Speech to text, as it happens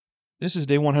This is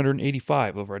day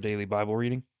 185 of our daily Bible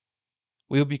reading.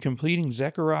 We will be completing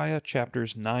Zechariah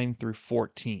chapters 9 through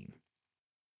 14.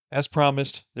 As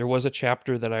promised, there was a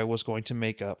chapter that I was going to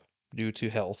make up due to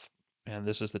health, and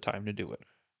this is the time to do it.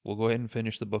 We'll go ahead and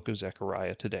finish the book of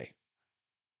Zechariah today.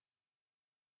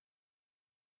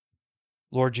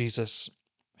 Lord Jesus,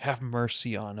 have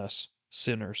mercy on us,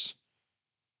 sinners.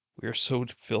 We are so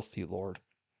filthy, Lord.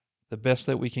 The best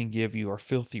that we can give you are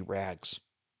filthy rags.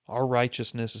 Our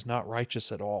righteousness is not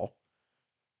righteous at all.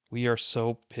 We are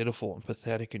so pitiful and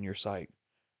pathetic in your sight.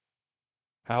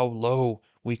 How low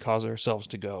we cause ourselves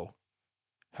to go.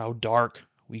 How dark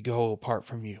we go apart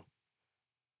from you.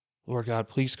 Lord God,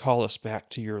 please call us back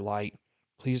to your light.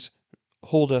 Please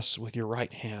hold us with your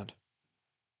right hand.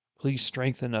 Please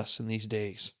strengthen us in these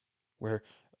days where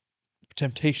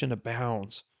temptation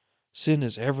abounds. Sin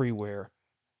is everywhere.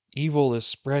 Evil is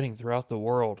spreading throughout the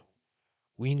world.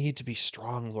 We need to be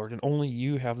strong, Lord, and only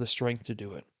you have the strength to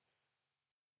do it.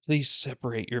 Please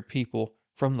separate your people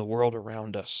from the world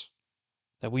around us,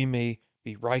 that we may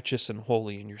be righteous and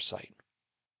holy in your sight.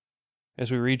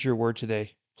 As we read your word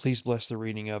today, please bless the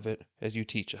reading of it as you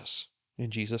teach us.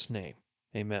 In Jesus' name,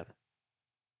 amen.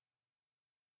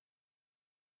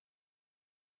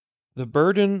 The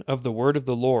burden of the word of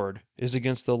the Lord is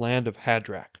against the land of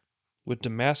Hadrach, with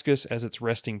Damascus as its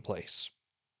resting place.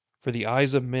 For the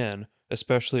eyes of men,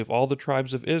 especially of all the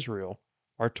tribes of Israel,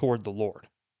 are toward the Lord.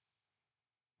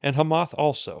 And Hamath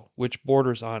also, which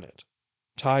borders on it,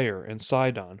 Tyre and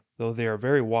Sidon, though they are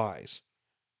very wise.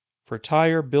 For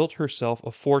Tyre built herself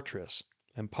a fortress,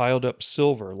 and piled up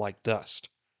silver like dust,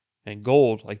 and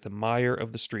gold like the mire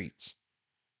of the streets.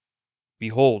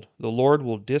 Behold, the Lord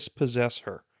will dispossess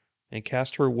her, and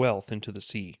cast her wealth into the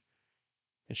sea,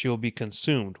 and she will be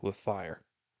consumed with fire.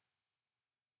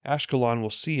 Ashkelon will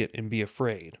see it and be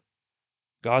afraid.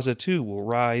 Gaza too will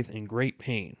writhe in great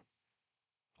pain.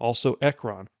 Also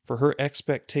Ekron, for her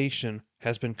expectation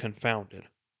has been confounded.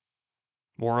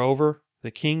 Moreover, the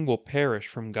king will perish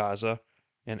from Gaza,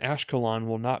 and Ashkelon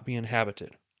will not be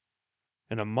inhabited.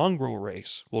 And a mongrel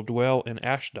race will dwell in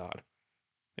Ashdod,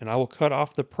 and I will cut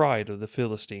off the pride of the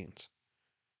Philistines.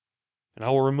 And I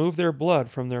will remove their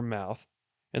blood from their mouth,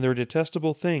 and their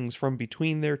detestable things from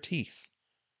between their teeth.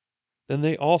 Then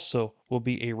they also will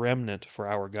be a remnant for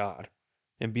our God,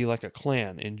 and be like a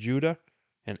clan in Judah,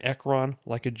 and Ekron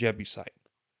like a Jebusite.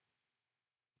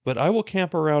 But I will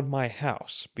camp around my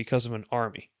house because of an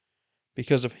army,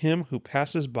 because of him who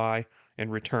passes by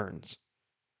and returns.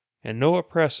 And no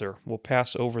oppressor will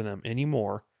pass over them any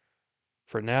more,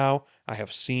 for now I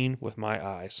have seen with my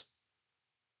eyes.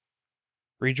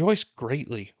 Rejoice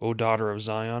greatly, O daughter of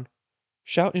Zion.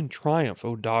 Shout in triumph,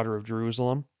 O daughter of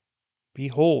Jerusalem.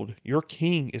 Behold, your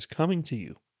king is coming to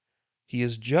you. He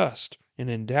is just and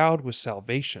endowed with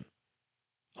salvation,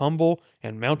 humble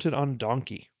and mounted on a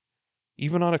donkey,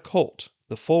 even on a colt,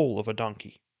 the foal of a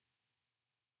donkey.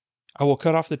 I will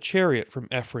cut off the chariot from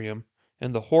Ephraim,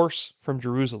 and the horse from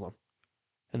Jerusalem,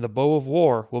 and the bow of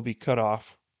war will be cut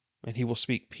off, and he will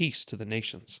speak peace to the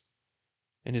nations.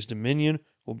 And his dominion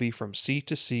will be from sea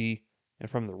to sea, and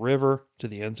from the river to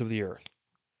the ends of the earth.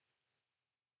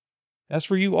 As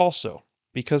for you also,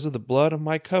 because of the blood of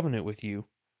my covenant with you,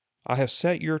 I have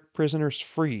set your prisoners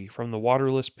free from the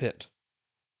waterless pit.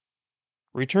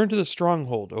 Return to the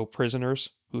stronghold, O prisoners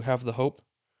who have the hope.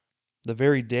 The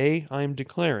very day I am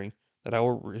declaring that I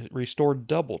will restore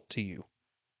double to you.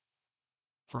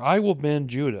 For I will bend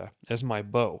Judah as my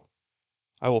bow.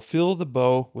 I will fill the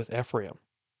bow with Ephraim.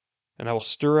 And I will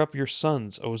stir up your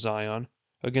sons, O Zion,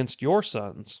 against your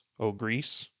sons, O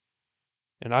Greece.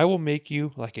 And I will make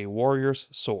you like a warrior's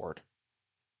sword.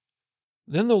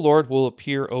 Then the Lord will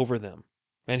appear over them,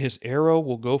 and his arrow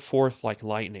will go forth like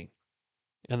lightning.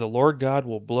 And the Lord God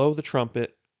will blow the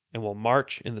trumpet, and will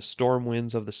march in the storm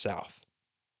winds of the south.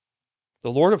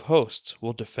 The Lord of hosts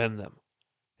will defend them,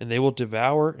 and they will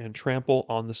devour and trample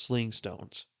on the sling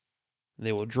stones. And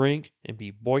they will drink and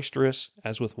be boisterous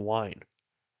as with wine.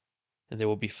 And they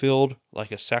will be filled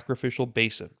like a sacrificial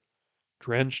basin,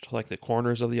 drenched like the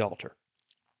corners of the altar.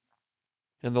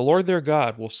 And the Lord their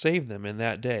God will save them in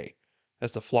that day,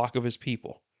 as the flock of his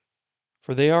people.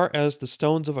 For they are as the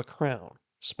stones of a crown,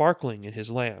 sparkling in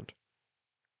his land.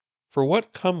 For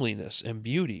what comeliness and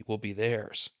beauty will be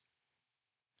theirs!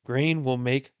 Grain will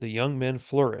make the young men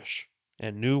flourish,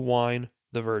 and new wine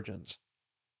the virgins.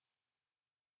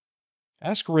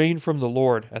 Ask rain from the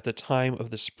Lord at the time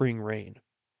of the spring rain,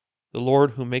 the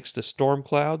Lord who makes the storm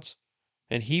clouds,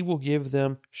 and he will give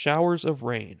them showers of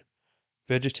rain,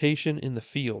 vegetation in the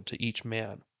field to each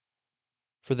man.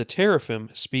 For the teraphim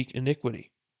speak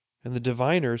iniquity, and the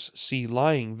diviners see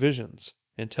lying visions,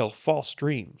 and tell false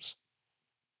dreams.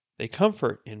 They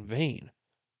comfort in vain.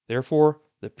 Therefore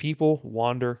the people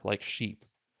wander like sheep.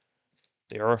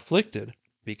 They are afflicted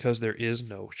because there is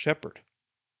no shepherd.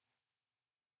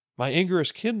 My anger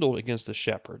is kindled against the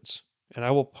shepherds, and I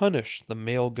will punish the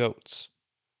male goats.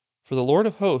 For the Lord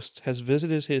of hosts has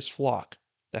visited his flock,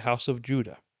 the house of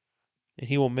Judah, and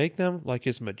he will make them like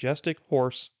his majestic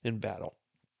horse in battle.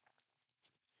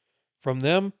 From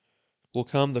them will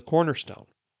come the cornerstone,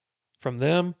 from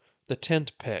them the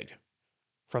tent peg,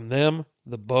 from them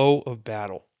the bow of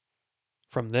battle,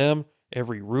 from them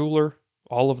every ruler,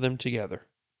 all of them together.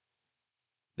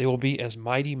 They will be as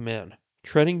mighty men,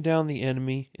 treading down the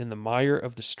enemy in the mire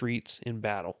of the streets in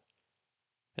battle.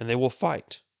 And they will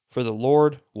fight, for the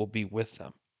Lord will be with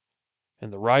them,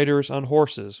 and the riders on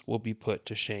horses will be put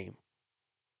to shame.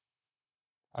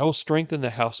 I will strengthen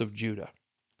the house of Judah,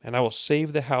 and I will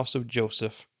save the house of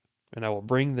Joseph, and I will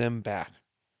bring them back,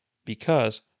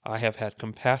 because I have had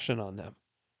compassion on them.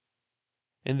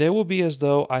 And they will be as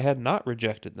though I had not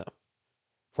rejected them,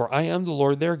 for I am the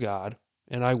Lord their God,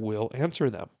 and I will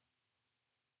answer them.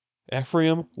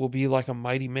 Ephraim will be like a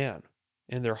mighty man,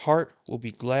 and their heart will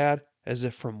be glad as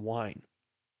if from wine.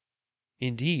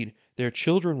 Indeed, their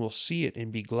children will see it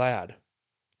and be glad.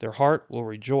 Their heart will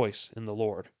rejoice in the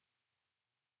Lord.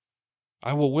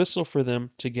 I will whistle for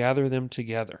them to gather them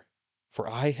together, for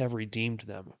I have redeemed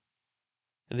them,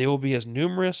 and they will be as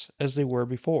numerous as they were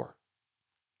before.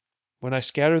 When I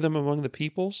scatter them among the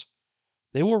peoples,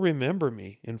 they will remember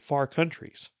me in far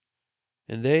countries,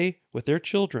 and they, with their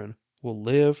children, will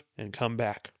live and come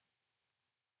back.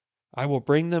 I will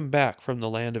bring them back from the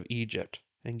land of Egypt,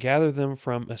 and gather them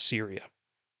from Assyria.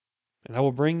 And I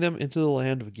will bring them into the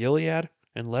land of Gilead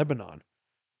and Lebanon,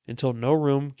 until no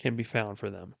room can be found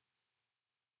for them.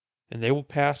 And they will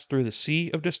pass through the sea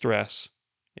of distress,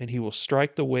 and he will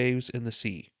strike the waves in the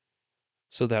sea,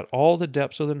 so that all the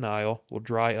depths of the Nile will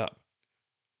dry up,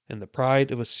 and the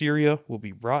pride of Assyria will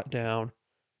be brought down,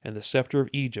 and the scepter of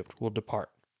Egypt will depart.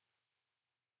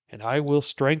 And I will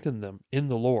strengthen them in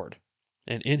the Lord,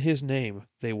 and in his name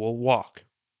they will walk,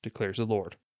 declares the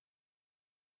Lord.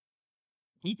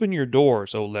 Open your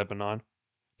doors, O Lebanon,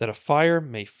 that a fire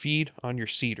may feed on your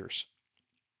cedars.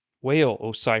 Wail,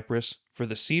 O cypress, for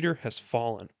the cedar has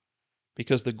fallen,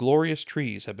 because the glorious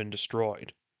trees have been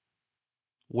destroyed.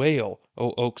 Wail,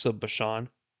 O oaks of Bashan,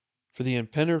 for the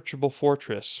impenetrable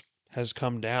fortress has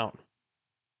come down.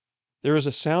 There is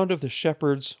a sound of the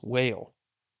shepherds' wail,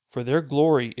 for their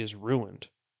glory is ruined.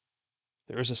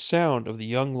 There is a sound of the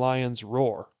young lion's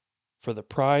roar, for the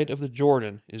pride of the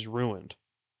Jordan is ruined.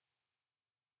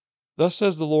 Thus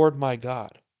says the Lord my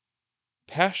God,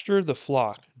 pasture the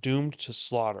flock doomed to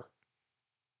slaughter.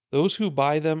 Those who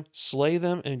buy them slay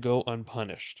them and go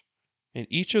unpunished. And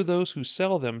each of those who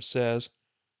sell them says,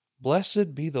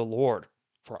 Blessed be the Lord,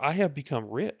 for I have become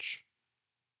rich.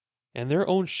 And their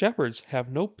own shepherds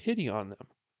have no pity on them.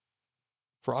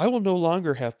 For I will no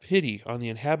longer have pity on the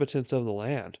inhabitants of the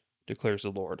land, declares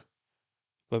the Lord.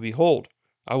 But behold,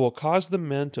 I will cause the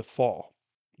men to fall,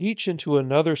 each into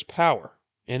another's power,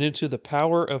 and into the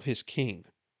power of his king.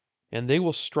 And they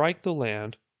will strike the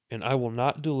land, and I will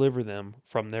not deliver them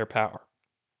from their power.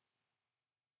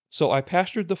 So I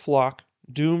pastured the flock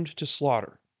doomed to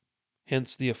slaughter,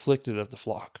 hence the afflicted of the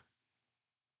flock.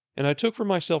 And I took for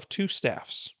myself 2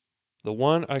 staffs. The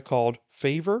one I called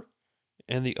Favor,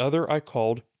 and the other I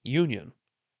called Union.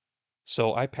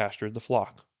 So I pastured the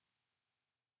flock.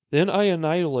 Then I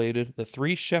annihilated the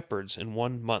 3 shepherds in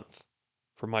 1 month,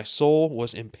 for my soul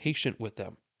was impatient with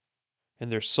them,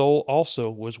 and their soul also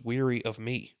was weary of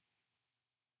me.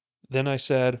 Then I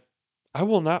said, I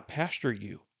will not pasture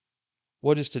you.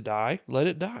 What is to die, let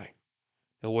it die.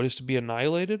 And what is to be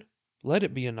annihilated, let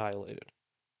it be annihilated.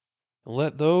 And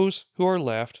let those who are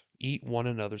left eat one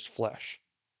another's flesh.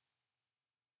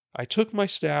 I took my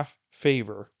staff,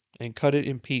 Favor, and cut it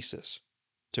in pieces,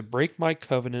 to break my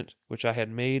covenant which I had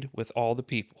made with all the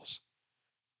peoples.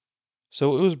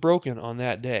 So it was broken on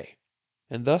that day,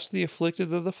 and thus the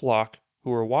afflicted of the flock who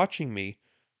were watching me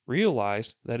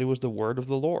realized that it was the word of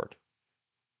the Lord.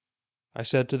 I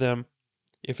said to them,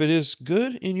 If it is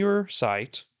good in your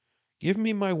sight, give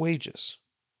me my wages,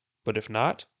 but if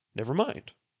not, never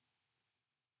mind.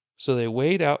 So they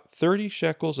weighed out 30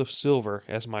 shekels of silver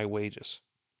as my wages.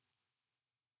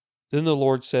 Then the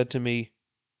Lord said to me,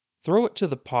 Throw it to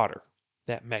the potter,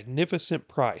 that magnificent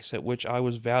price at which I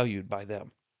was valued by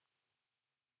them.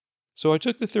 So I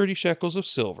took the 30 shekels of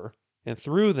silver, and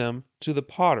threw them to the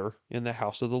potter in the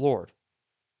house of the Lord.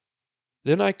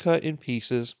 Then I cut in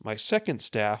pieces my second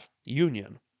staff,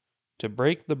 Union, to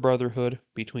break the brotherhood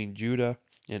between Judah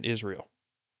and Israel.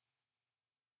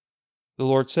 The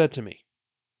Lord said to me,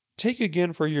 take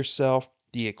again for yourself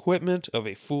the equipment of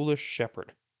a foolish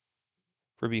shepherd.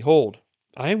 For behold,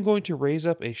 I am going to raise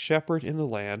up a shepherd in the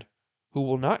land who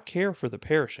will not care for the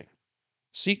perishing,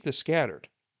 seek the scattered,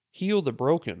 heal the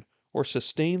broken, or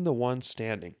sustain the one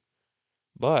standing,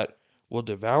 but will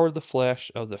devour the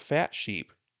flesh of the fat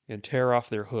sheep and tear off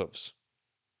their hoofs.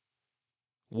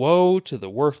 Woe to the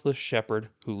worthless shepherd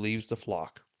who leaves the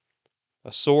flock!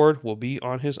 A sword will be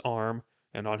on his arm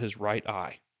and on his right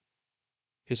eye.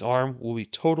 His arm will be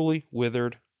totally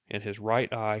withered, and his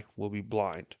right eye will be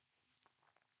blind.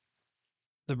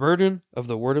 The burden of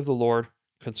the word of the Lord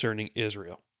concerning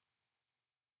Israel.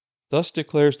 Thus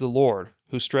declares the Lord,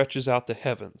 who stretches out the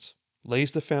heavens,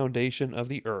 lays the foundation of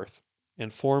the earth,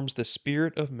 and forms the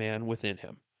spirit of man within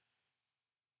him.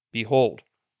 Behold,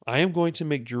 I am going to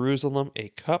make Jerusalem a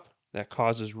cup that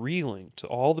causes reeling to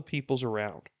all the peoples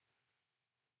around.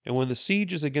 And when the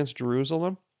siege is against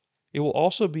Jerusalem, it will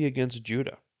also be against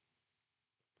Judah.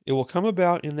 It will come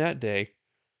about in that day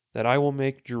that I will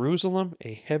make Jerusalem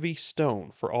a heavy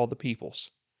stone for all the peoples.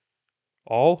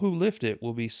 All who lift it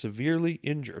will be severely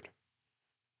injured,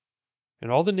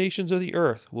 and all the nations of the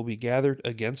earth will be gathered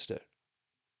against it.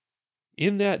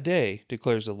 In that day,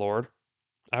 declares the Lord,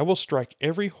 I will strike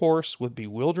every horse with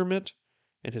bewilderment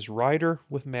and his rider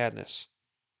with madness.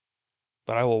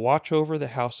 But I will watch over the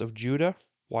house of Judah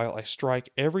while I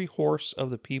strike every horse of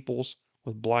the peoples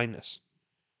with blindness.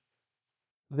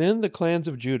 Then the clans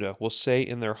of Judah will say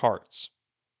in their hearts,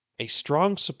 a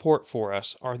strong support for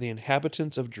us are the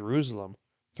inhabitants of Jerusalem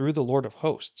through the Lord of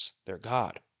hosts, their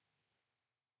God.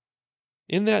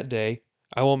 In that day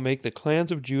I will make the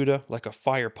clans of Judah like a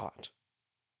firepot,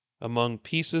 among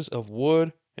pieces of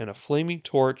wood and a flaming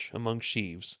torch among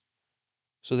sheaves.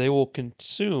 So they will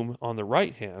consume on the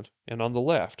right hand and on the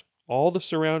left all the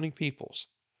surrounding peoples,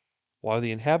 while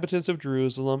the inhabitants of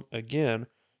Jerusalem again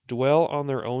dwell on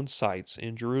their own sites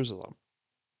in Jerusalem.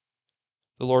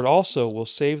 The Lord also will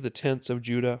save the tents of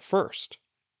Judah first,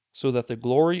 so that the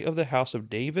glory of the house of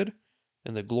David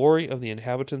and the glory of the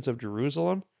inhabitants of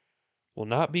Jerusalem will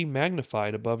not be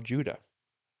magnified above Judah.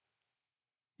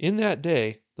 In that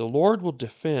day the Lord will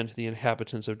defend the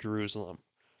inhabitants of Jerusalem,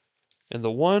 and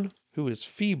the one who is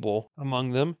feeble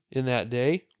among them in that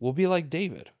day will be like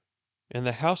David, and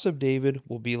the house of David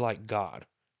will be like God,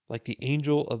 like the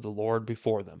angel of the Lord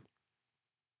before them.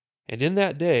 And in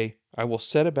that day I will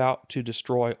set about to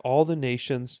destroy all the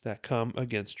nations that come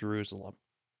against Jerusalem.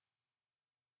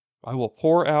 I will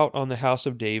pour out on the house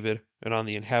of David and on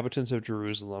the inhabitants of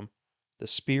Jerusalem the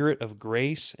spirit of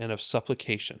grace and of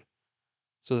supplication,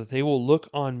 so that they will look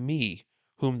on me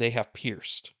whom they have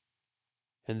pierced.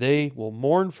 And they will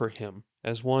mourn for him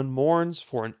as one mourns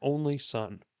for an only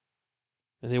son.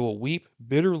 And they will weep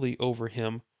bitterly over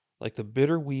him like the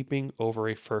bitter weeping over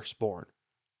a firstborn.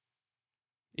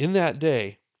 In that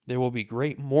day there will be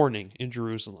great mourning in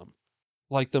Jerusalem,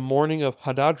 like the mourning of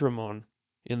Hadadrimmon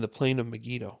in the plain of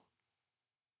Megiddo.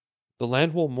 The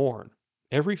land will mourn,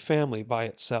 every family by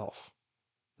itself,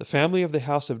 the family of the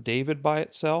house of David by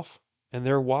itself, and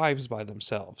their wives by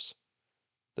themselves,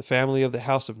 the family of the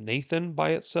house of Nathan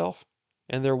by itself,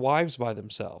 and their wives by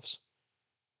themselves,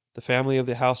 the family of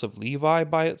the house of Levi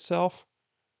by itself,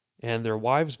 and their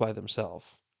wives by themselves,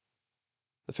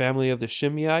 the family of the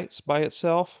Shimeites by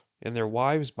itself, and their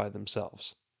wives by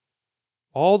themselves,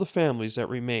 all the families that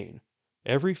remain,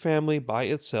 every family by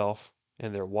itself,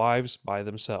 and their wives by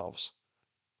themselves.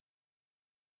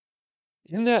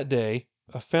 In that day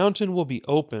a fountain will be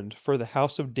opened for the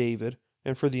house of David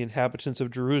and for the inhabitants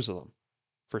of Jerusalem,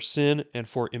 for sin and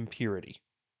for impurity.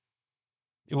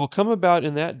 It will come about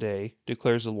in that day,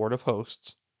 declares the Lord of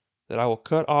hosts, that I will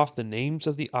cut off the names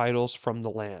of the idols from the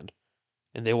land,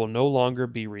 and they will no longer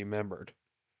be remembered.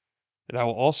 And I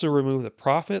will also remove the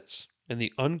prophets and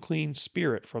the unclean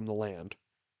spirit from the land.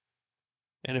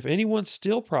 And if anyone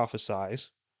still prophesies,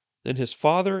 then his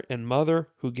father and mother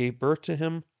who gave birth to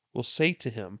him will say to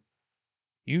him,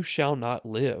 you shall not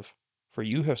live, for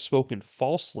you have spoken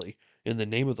falsely in the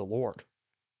name of the Lord.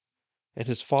 And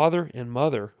his father and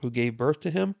mother who gave birth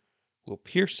to him will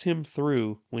pierce him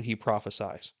through when he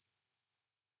prophesies.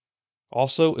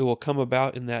 Also it will come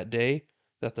about in that day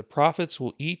that the prophets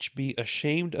will each be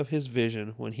ashamed of his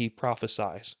vision when he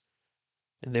prophesies,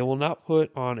 and they will not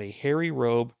put on a hairy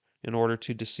robe in order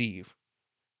to deceive.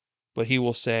 But he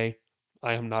will say,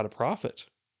 I am not a prophet,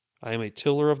 I am a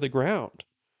tiller of the ground,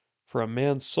 for a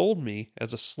man sold me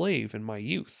as a slave in my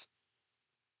youth.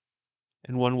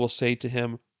 And one will say to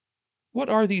him, what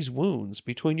are these wounds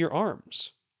between your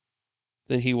arms?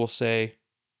 Then he will say,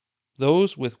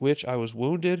 those with which I was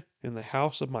wounded in the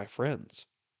house of my friends.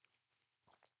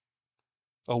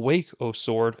 Awake, O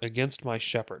sword, against my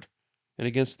shepherd, and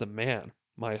against the man,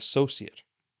 my associate,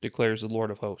 declares the Lord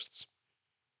of hosts.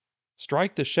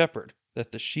 Strike the shepherd,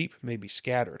 that the sheep may be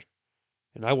scattered,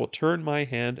 and I will turn my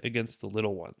hand against the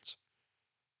little ones.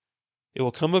 It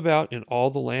will come about in all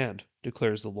the land,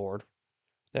 declares the Lord,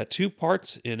 that 2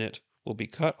 parts in it will be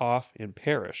cut off and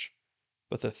perish,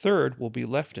 but the third will be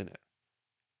left in it.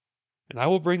 And I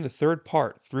will bring the 3rd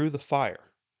part through the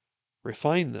fire,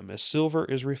 refine them as silver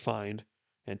is refined,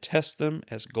 and test them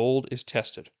as gold is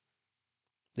tested.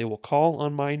 They will call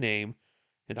on my name,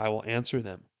 and I will answer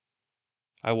them.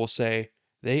 I will say,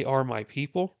 They are my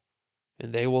people,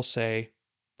 and they will say,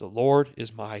 The Lord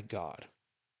is my God.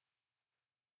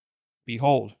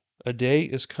 Behold, a day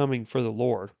is coming for the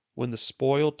Lord, when the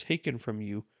spoil taken from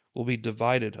you will be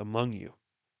divided among you.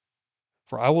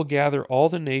 For I will gather all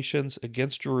the nations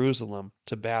against Jerusalem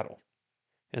to battle,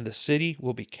 and the city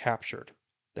will be captured,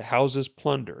 the houses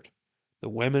plundered, the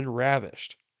women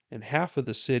ravished, and half of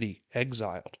the city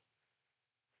exiled.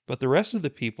 But the rest of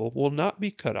the people will not be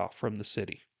cut off from the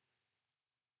city.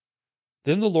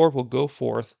 Then the Lord will go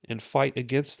forth and fight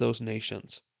against those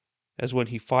nations, as when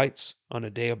he fights on a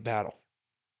day of battle.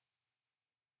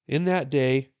 In that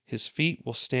day his feet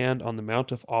will stand on the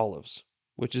Mount of Olives,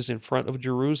 which is in front of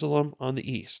Jerusalem on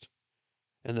the east,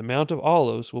 and the Mount of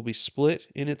Olives will be split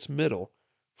in its middle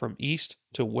from east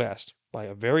to west by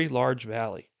a very large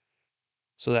valley,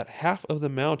 so that half of the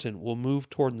mountain will move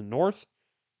toward the north,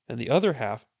 and the other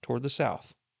half toward the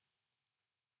south.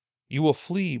 You will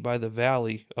flee by the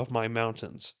valley of my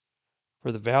mountains,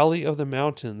 for the valley of the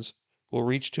mountains will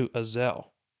reach to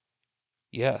Azel.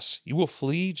 Yes, you will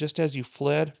flee just as you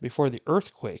fled before the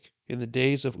earthquake in the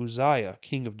days of Uzziah,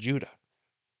 king of Judah.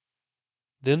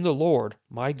 Then the Lord,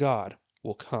 my God,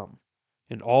 will come,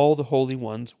 and all the holy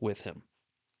ones with him.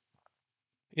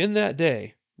 In that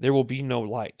day there will be no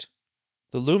light.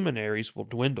 The luminaries will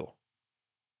dwindle.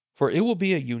 For it will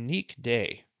be a unique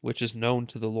day which is known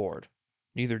to the Lord,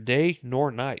 neither day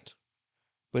nor night.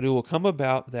 But it will come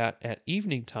about that at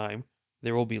evening time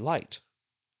there will be light.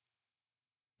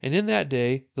 And in that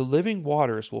day the living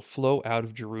waters will flow out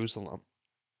of Jerusalem,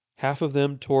 half of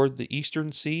them toward the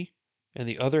eastern sea, and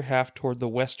the other half toward the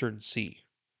western sea.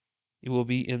 It will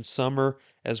be in summer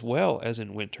as well as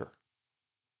in winter.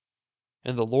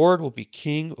 And the Lord will be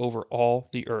king over all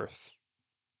the earth.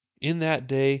 In that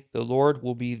day the Lord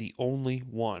will be the only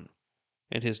one,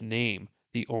 and his name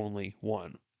the only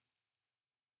one.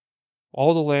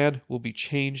 All the land will be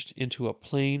changed into a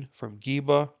plain from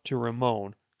Geba to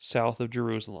Rimmon, south of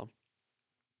Jerusalem.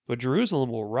 But Jerusalem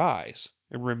will rise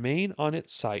and remain on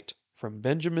its site from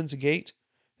Benjamin's gate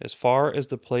as far as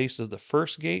the place of the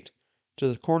first gate to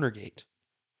the corner gate,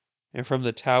 and from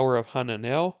the tower of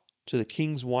Hananel to the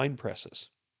king's winepresses.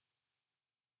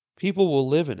 People will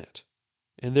live in it,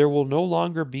 and there will no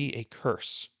longer be a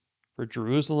curse, for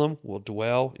Jerusalem will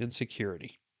dwell in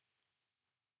security.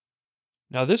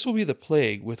 Now this will be the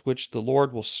plague with which the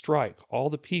Lord will strike all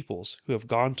the peoples who have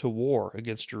gone to war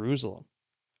against Jerusalem.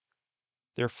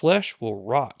 Their flesh will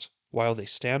rot while they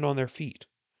stand on their feet,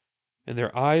 and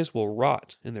their eyes will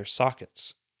rot in their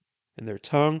sockets, and their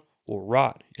tongue will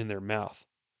rot in their mouth.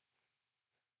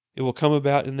 It will come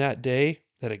about in that day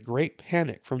that a great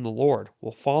panic from the Lord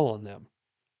will fall on them,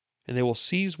 and they will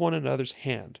seize one another's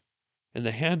hand, and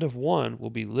the hand of one will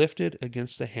be lifted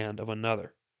against the hand of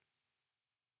another.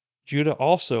 Judah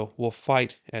also will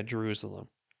fight at Jerusalem,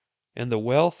 and the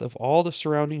wealth of all the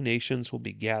surrounding nations will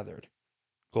be gathered,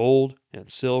 gold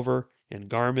and silver and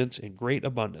garments in great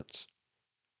abundance.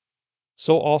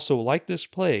 So also, like this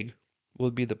plague,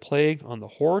 will be the plague on the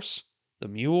horse, the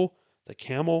mule, the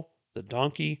camel, the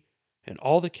donkey, and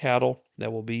all the cattle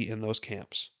that will be in those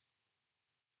camps.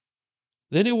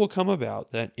 Then it will come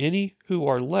about that any who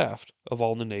are left of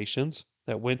all the nations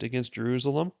that went against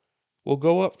Jerusalem will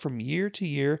go up from year to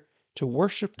year to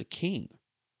worship the King,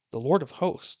 the Lord of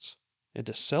hosts, and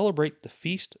to celebrate the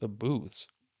Feast of Booths.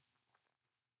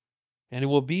 And it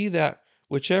will be that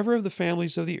whichever of the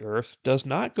families of the earth does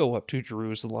not go up to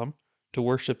Jerusalem to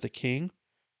worship the King,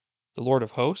 the Lord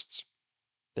of hosts,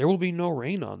 there will be no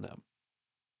rain on them.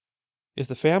 If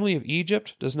the family of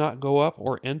Egypt does not go up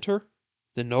or enter,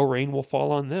 then no rain will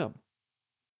fall on them.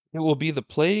 It will be the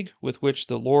plague with which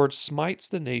the Lord smites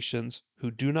the nations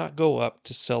who do not go up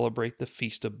to celebrate the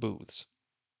Feast of Booths.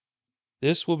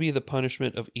 This will be the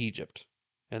punishment of Egypt,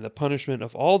 and the punishment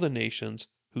of all the nations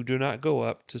who do not go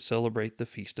up to celebrate the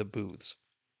Feast of Booths.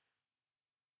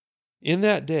 In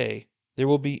that day there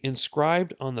will be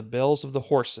inscribed on the bells of the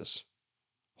horses,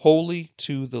 Holy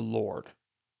to the Lord.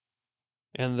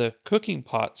 And the cooking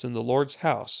pots in the Lord's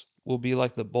house will be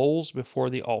like the bowls before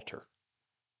the altar.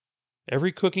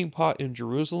 Every cooking pot in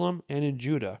Jerusalem and in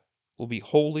Judah will be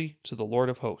holy to the Lord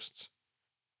of hosts,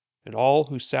 and all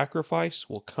who sacrifice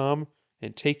will come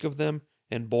and take of them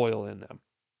and boil in them.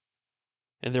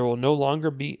 And there will no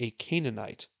longer be a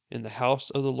Canaanite in the house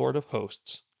of the Lord of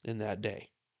hosts in that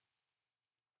day.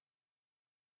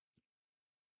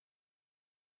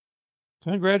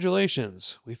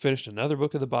 Congratulations! We finished another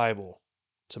book of the Bible.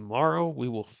 Tomorrow we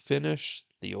will finish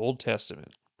the Old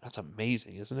Testament. That's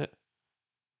amazing, isn't it?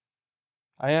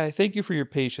 I thank you for your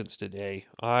patience today.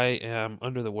 I am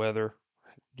under the weather,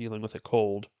 dealing with a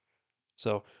cold,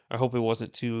 so I hope it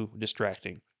wasn't too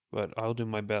distracting, but I'll do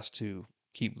my best to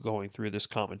keep going through this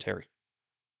commentary.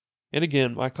 And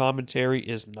again, my commentary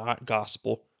is not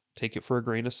gospel. Take it for a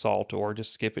grain of salt or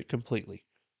just skip it completely.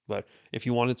 But if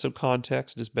you wanted some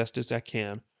context as best as I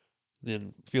can,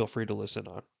 then feel free to listen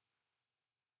on.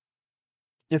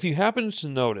 If you happen to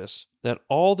notice that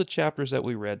all the chapters that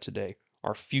we read today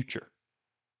are future,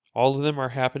 all of them are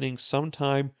happening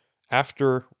sometime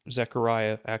after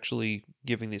Zechariah actually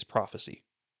giving this prophecy.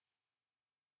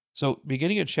 So,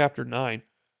 beginning in chapter 9,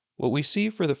 what we see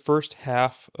for the first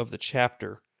half of the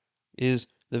chapter is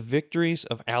the victories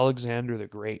of Alexander the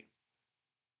Great.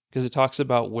 Because it talks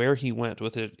about where he went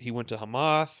with it. He went to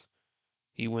Hamath,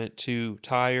 he went to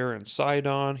Tyre and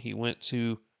Sidon, he went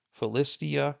to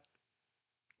Philistia,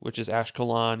 which is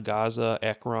Ashkelon, Gaza,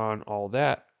 Ekron, all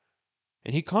that.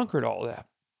 And he conquered all that.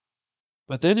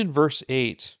 But then in verse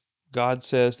 8, God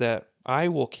says that I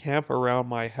will camp around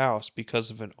my house because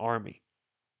of an army,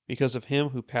 because of him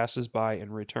who passes by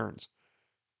and returns.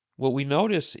 What we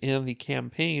notice in the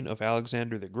campaign of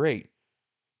Alexander the Great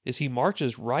is he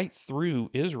marches right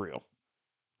through Israel,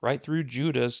 right through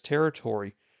Judah's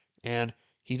territory, and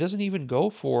he doesn't even go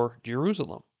for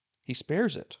Jerusalem. He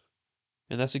spares it.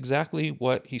 And that's exactly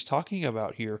what he's talking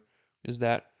about here, is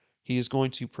that he is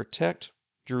going to protect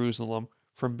Jerusalem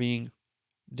from being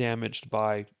damaged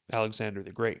by Alexander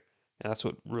the Great. And that's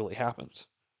what really happens.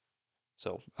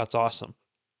 So that's awesome.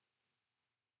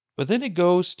 But then it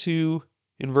goes to,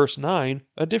 in verse 9,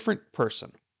 a different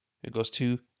person. It goes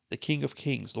to the King of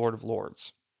Kings, Lord of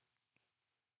Lords.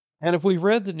 And if we've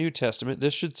read the New Testament,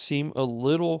 this should seem a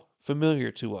little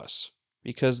familiar to us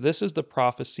because this is the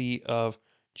prophecy of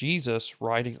Jesus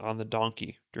riding on the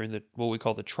donkey during the what we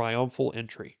call the triumphal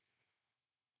entry.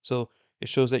 So it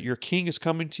shows that your king is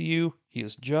coming to you. He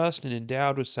is just and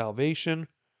endowed with salvation,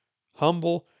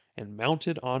 humble, and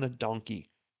mounted on a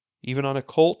donkey, even on a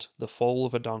colt, the foal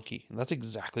of a donkey. And that's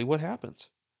exactly what happens.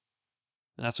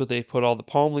 And that's what they put all the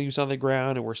palm leaves on the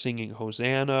ground, and we're singing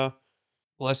Hosanna.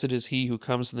 Blessed is he who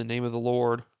comes in the name of the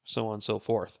Lord, so on and so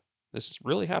forth. This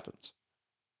really happens.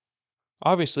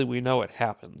 Obviously, we know it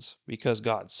happens because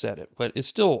God said it, but it's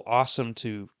still awesome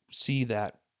to see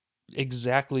that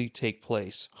exactly take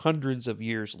place hundreds of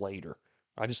years later.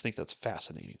 I just think that's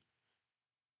fascinating.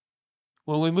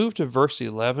 When we move to verse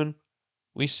 11,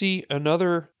 we see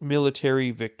another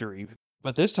military victory,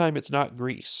 but this time it's not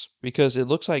Greece, because it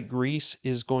looks like Greece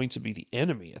is going to be the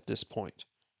enemy at this point.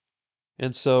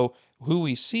 And so who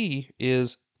we see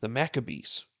is the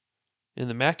Maccabees. And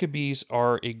the Maccabees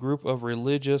are a group of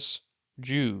religious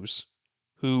Jews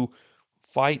who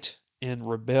fight and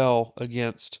rebel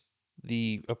against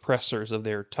the oppressors of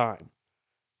their time.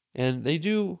 And they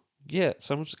do get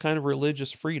some kind of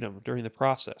religious freedom during the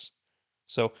process.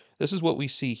 So this is what we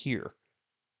see here.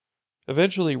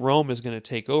 Eventually, Rome is going to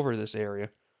take over this area,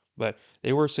 but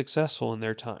they were successful in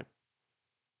their time.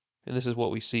 And this is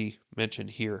what we see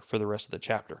mentioned here for the rest of the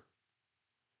chapter.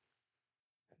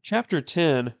 Chapter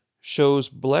 10 shows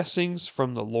blessings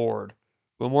from the Lord,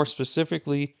 but more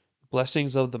specifically,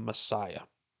 blessings of the Messiah.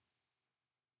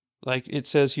 Like it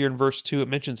says here in verse 2, it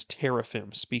mentions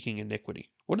teraphim, speaking iniquity.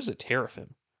 What is a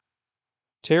teraphim?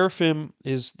 Teraphim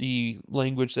is the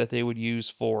language that they would use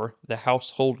for the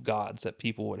household gods that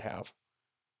people would have.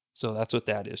 So that's what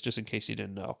that is, just in case you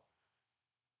didn't know.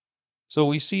 So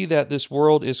we see that this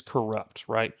world is corrupt,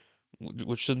 right?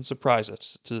 Which shouldn't surprise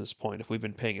us to this point if we've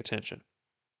been paying attention.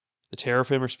 The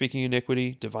teraphim are speaking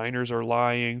iniquity, diviners are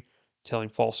lying, telling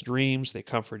false dreams, they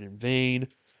comfort in vain.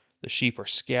 The sheep are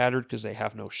scattered because they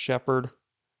have no shepherd.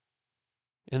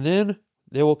 And then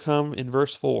there will come in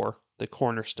verse 4 the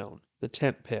cornerstone, the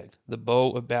tent peg, the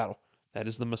bow of battle. That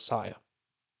is the Messiah.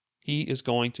 He is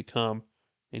going to come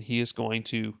and he is going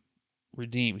to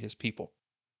redeem his people.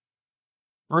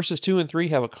 Verses 2 and 3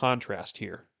 have a contrast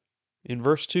here. In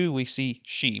verse 2, we see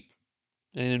sheep,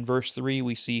 and in verse 3,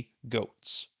 we see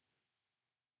goats.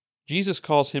 Jesus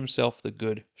calls himself the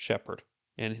Good Shepherd,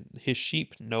 and his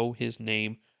sheep know his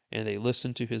name and they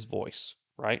listen to his voice,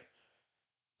 right?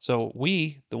 So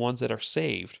we, the ones that are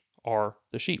saved, are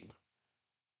the sheep.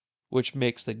 which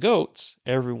makes the goats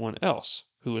everyone else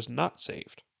who is not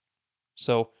saved.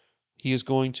 So he is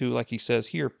going to, like he says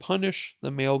here, punish the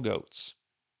male goats.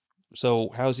 So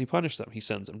how does he punish them? He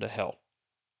sends them to hell.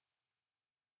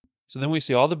 So then we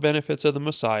see all the benefits of the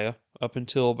Messiah up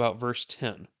until about verse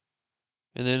 10.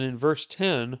 And then in verse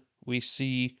 10, we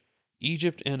see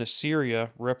Egypt and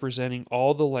Assyria representing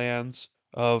all the lands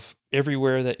of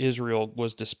everywhere that Israel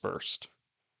was dispersed.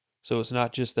 So it's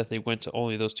not just that they went to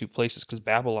only those two places, because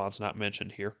Babylon's not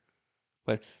mentioned here.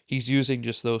 But he's using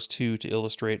just those two to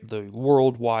illustrate the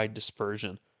worldwide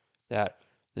dispersion that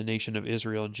the nation of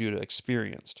Israel and Judah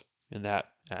experienced. And that,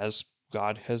 as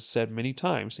God has said many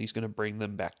times, he's going to bring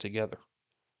them back together,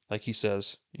 like he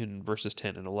says in verses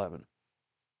 10 and 11.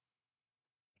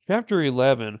 Chapter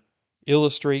 11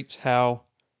 illustrates how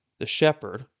the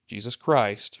shepherd, Jesus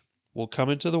Christ, will come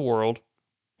into the world,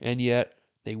 and yet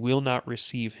they will not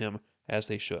receive him as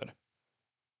they should.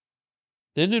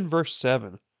 Then in verse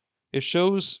 7, it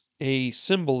shows a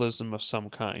symbolism of some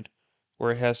kind,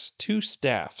 where it has two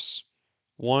staffs,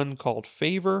 one called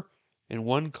favor and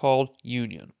one called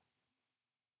union.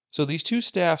 So these two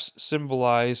staffs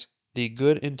symbolize the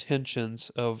good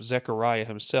intentions of Zechariah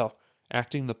himself,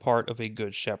 acting the part of a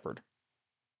good shepherd.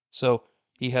 So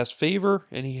he has favor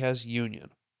and he has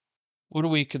union. What do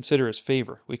we consider as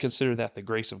favor? We consider that the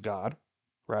grace of God,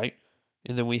 right?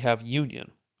 And then we have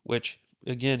union, which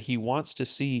again, he wants to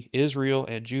see Israel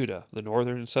and Judah, the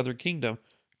northern and southern kingdom,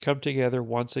 come together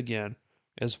once again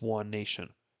as one nation.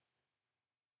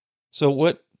 So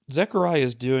what Zechariah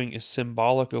is doing is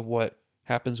symbolic of what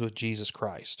happens with Jesus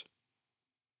Christ.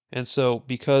 And so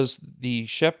because the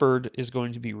shepherd is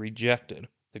going to be rejected,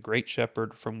 the great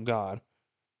shepherd from God,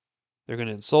 they're going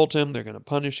to insult him, they're going to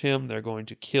punish him, they're going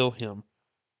to kill him.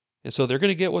 And so they're going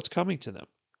to get what's coming to them.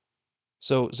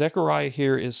 So Zechariah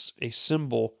here is a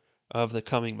symbol of the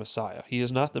coming Messiah. He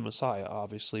is not the Messiah,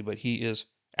 obviously, but he is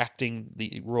acting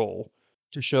the role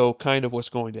to show kind of what's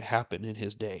going to happen in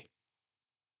his day.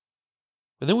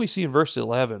 And then we see in verse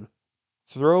 11,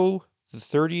 throw the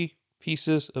 30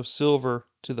 pieces of silver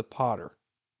to the potter,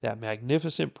 that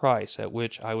magnificent price at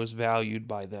which I was valued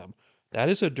by them. That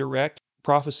is a direct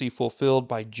prophecy fulfilled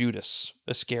by Judas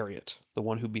Iscariot, the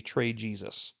one who betrayed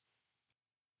Jesus.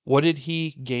 What did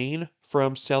he gain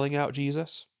from selling out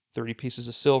Jesus? 30 pieces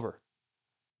of silver.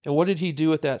 And what did he do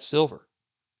with that silver?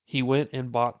 He went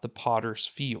and bought the potter's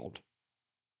field.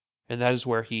 And that is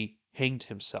where he hanged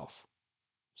himself.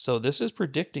 So this is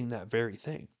predicting that very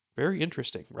thing. Very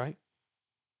interesting, right?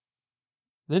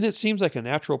 Then it seems like a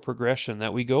natural progression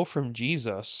that we go from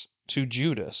Jesus to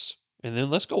Judas, and then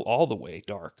let's go all the way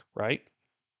dark, right?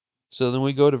 So then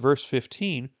we go to verse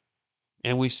 15,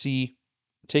 and we see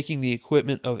taking the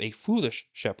equipment of a foolish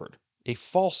shepherd, a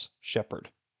false shepherd.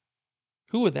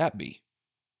 Who would that be?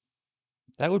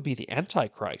 That would be the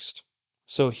Antichrist.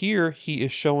 So here he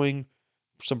is showing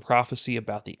some prophecy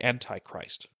about the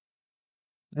Antichrist.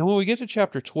 And when we get to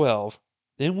chapter 12,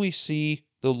 then we see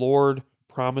the Lord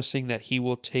promising that he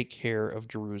will take care of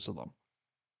Jerusalem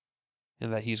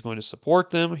and that he's going to support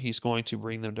them, he's going to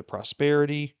bring them to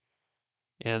prosperity,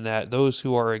 and that those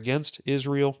who are against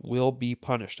Israel will be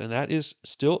punished. And that is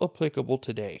still applicable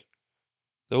today.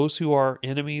 Those who are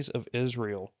enemies of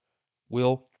Israel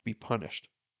will be punished.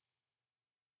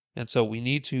 And so we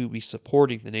need to be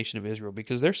supporting the nation of Israel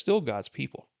because they're still God's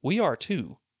people. We are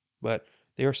too, but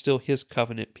they are still his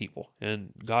covenant people,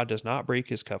 and God does not break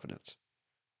his covenants.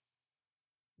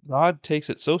 God takes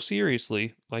it so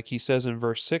seriously, like he says in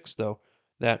verse 6, though,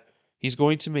 that he's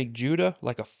going to make Judah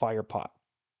like a fire pot.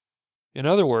 In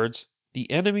other words,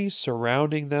 the enemies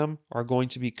surrounding them are going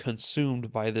to be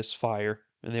consumed by this fire,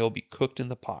 and they will be cooked in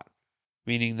the pot,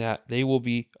 meaning that they will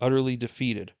be utterly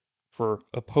defeated for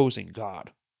opposing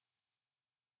God.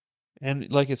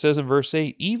 And like it says in verse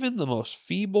 8, even the most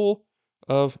feeble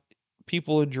of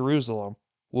people in Jerusalem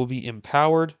will be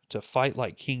empowered to fight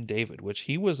like King David, which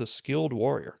he was a skilled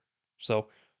warrior. So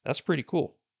that's pretty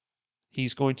cool.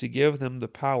 He's going to give them the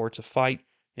power to fight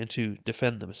and to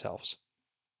defend themselves.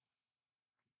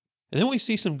 And then we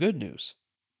see some good news.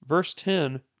 Verse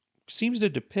 10 seems to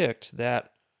depict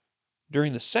that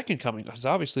during the second coming, because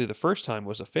obviously the first time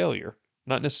was a failure,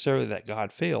 not necessarily that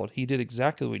God failed, he did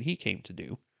exactly what he came to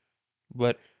do.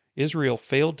 But Israel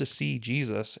failed to see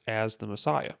Jesus as the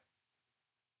Messiah.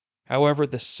 However,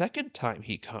 the second time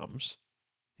he comes,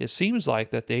 it seems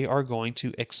like that they are going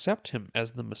to accept him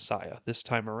as the Messiah this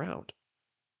time around.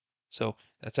 So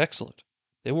that's excellent.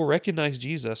 They will recognize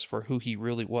Jesus for who he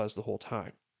really was the whole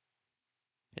time.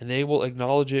 And they will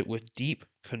acknowledge it with deep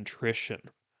contrition.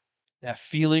 That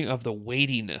feeling of the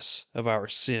weightiness of our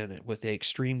sin with the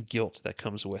extreme guilt that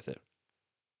comes with it.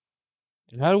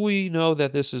 And how do we know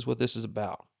that this is what this is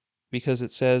about? Because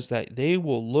it says that they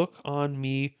will look on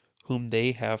me whom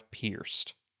they have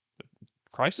pierced.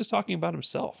 Christ is talking about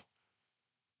himself.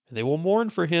 And they will mourn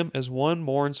for him as one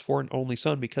mourns for an only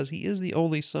son, because he is the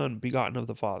only son begotten of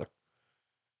the Father.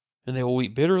 And they will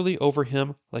weep bitterly over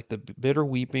him like the bitter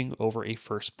weeping over a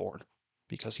firstborn,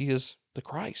 because he is the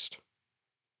Christ.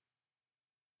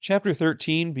 Chapter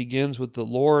 13 begins with the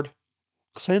Lord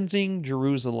cleansing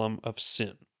Jerusalem of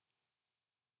sin.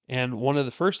 And one of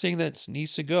the first things that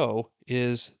needs to go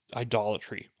is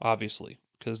idolatry, obviously,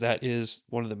 because that is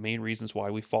one of the main reasons why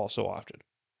we fall so often.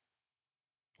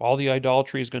 All the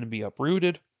idolatry is going to be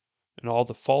uprooted, and all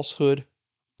the falsehood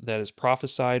that is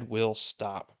prophesied will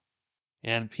stop.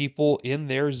 And people, in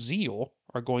their zeal,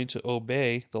 are going to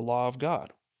obey the law of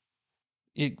God.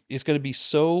 It's going to be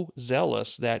so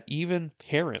zealous that even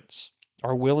parents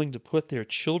are willing to put their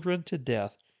children to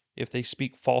death if they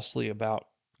speak falsely about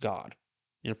God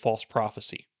in false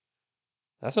prophecy.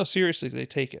 That's how seriously they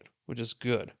take it, which is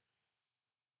good.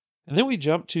 And then we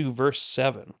jump to verse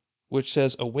 7, which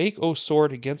says, "Awake, O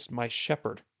sword, against my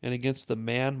shepherd, and against the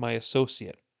man my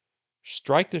associate.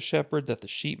 Strike the shepherd, that the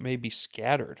sheep may be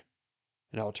scattered,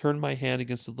 and I'll turn my hand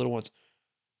against the little ones."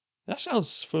 That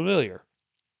sounds familiar.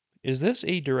 Is this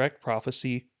a direct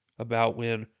prophecy about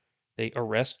when they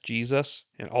arrest Jesus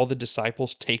and all the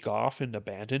disciples take off and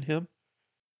abandon him?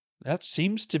 That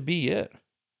seems to be it.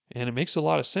 And it makes a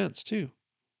lot of sense, too.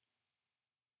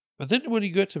 But then when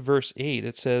you get to verse 8,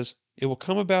 it says, "It will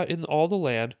come about in all the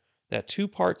land that two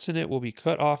parts in it will be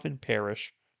cut off and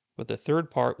perish, but the third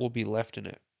part will be left in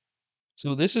it."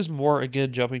 So this is more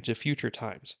again jumping to future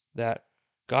times, that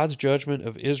God's judgment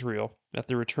of Israel at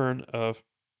the return of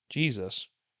Jesus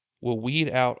will weed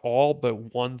out all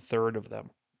but one third of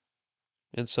them.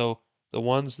 And so the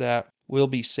ones that will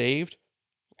be saved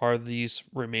are these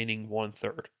remaining one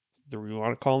third. Do we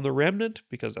want to call them the remnant?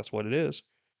 Because that's what it is,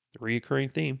 the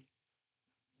reoccurring theme.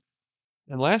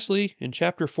 And lastly, in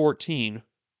chapter 14,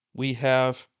 we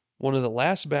have one of the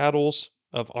last battles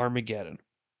of Armageddon.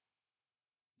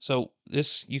 So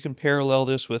this, you can parallel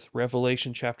this with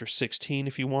Revelation chapter 16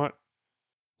 if you want.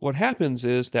 What happens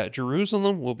is that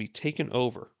Jerusalem will be taken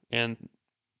over, and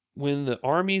when the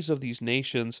armies of these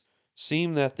nations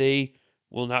seem that they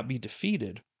will not be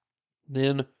defeated,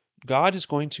 then God is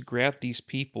going to grant these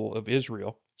people of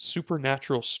Israel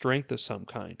supernatural strength of some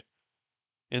kind.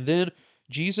 And then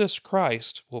Jesus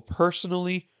Christ will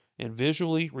personally and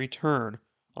visually return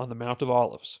on the Mount of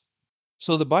Olives.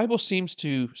 So the Bible seems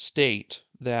to state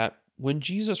that when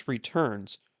Jesus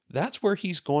returns, that's where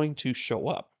he's going to show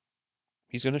up.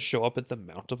 He's going to show up at the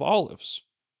Mount of Olives.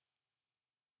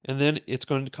 And then it's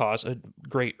going to cause a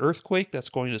great earthquake that's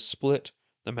going to split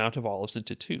the Mount of Olives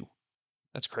into two.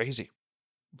 That's crazy.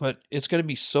 But it's going to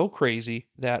be so crazy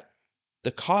that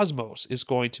the cosmos is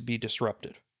going to be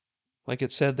disrupted. Like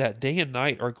it said, that day and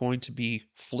night are going to be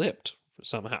flipped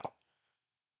somehow.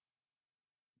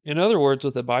 In other words,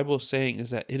 what the Bible is saying is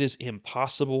that it is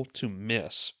impossible to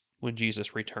miss when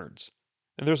Jesus returns.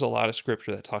 And there's a lot of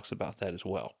scripture that talks about that as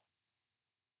well.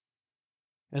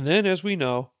 And then, as we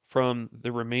know from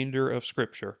the remainder of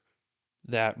scripture,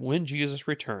 that when Jesus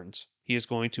returns, he is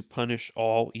going to punish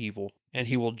all evil and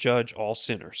he will judge all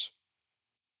sinners.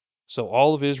 So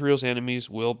all of Israel's enemies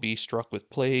will be struck with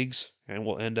plagues and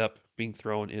will end up being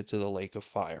thrown into the lake of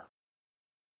fire.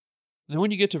 Then when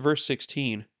you get to verse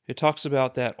 16, it talks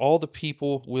about that all the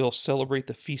people will celebrate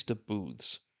the Feast of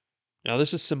Booths. Now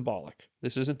this is symbolic.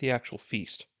 This isn't the actual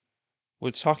feast. What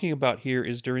it's talking about here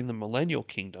is during the millennial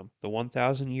kingdom, the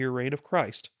 1,000-year reign of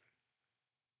Christ,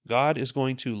 God is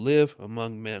going to live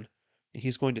among men, and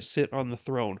he's going to sit on the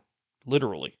throne,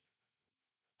 literally.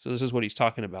 So this is what he's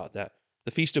talking about, that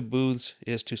the Feast of Booths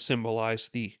is to symbolize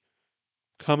the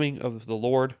coming of the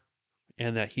Lord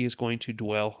and that he is going to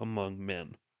dwell among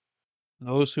men.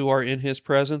 Those who are in his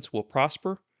presence will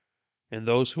prosper, and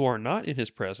those who are not in his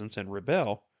presence and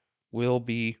rebel will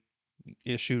be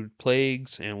issued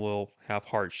plagues and will have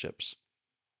hardships.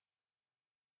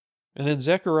 And then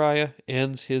Zechariah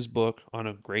ends his book on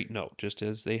a great note, just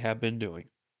as they have been doing,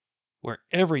 where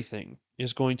everything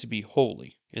is going to be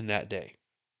holy in that day.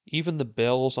 Even the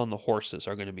bells on the horses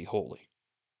are going to be holy.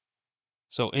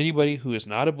 So anybody who is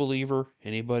not a believer,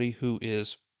 anybody who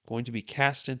is going to be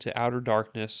cast into outer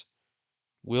darkness,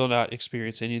 will not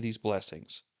experience any of these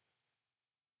blessings.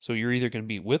 So you're either going to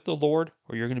be with the Lord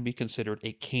or you're going to be considered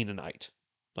a Canaanite,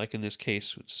 like in this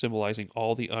case, symbolizing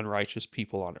all the unrighteous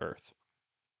people on earth.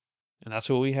 And that's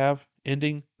what we have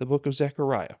ending the book of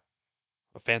Zechariah.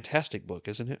 A fantastic book,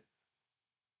 isn't it?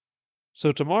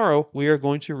 So tomorrow we are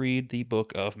going to read the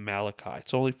book of Malachi.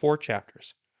 It's only 4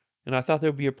 chapters. and I thought it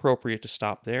would be appropriate to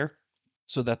stop there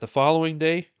so that the following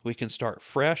day we can start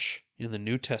fresh in the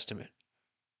New Testament.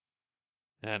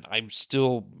 And I'm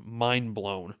still mind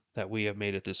blown that we have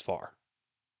made it this far.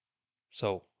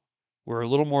 So, we're a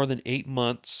little more than 8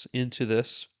 months into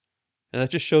this, and that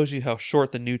just shows you how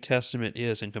short the New Testament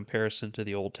is in comparison to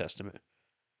the Old Testament.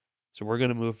 So, we're going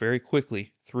to move very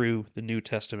quickly through the New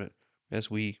Testament as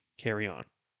we carry on.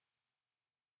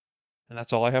 And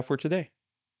that's all I have for today.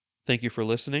 Thank you for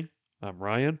listening. I'm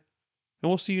Ryan, and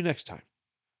we'll see you next time.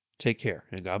 Take care,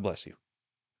 and God bless you.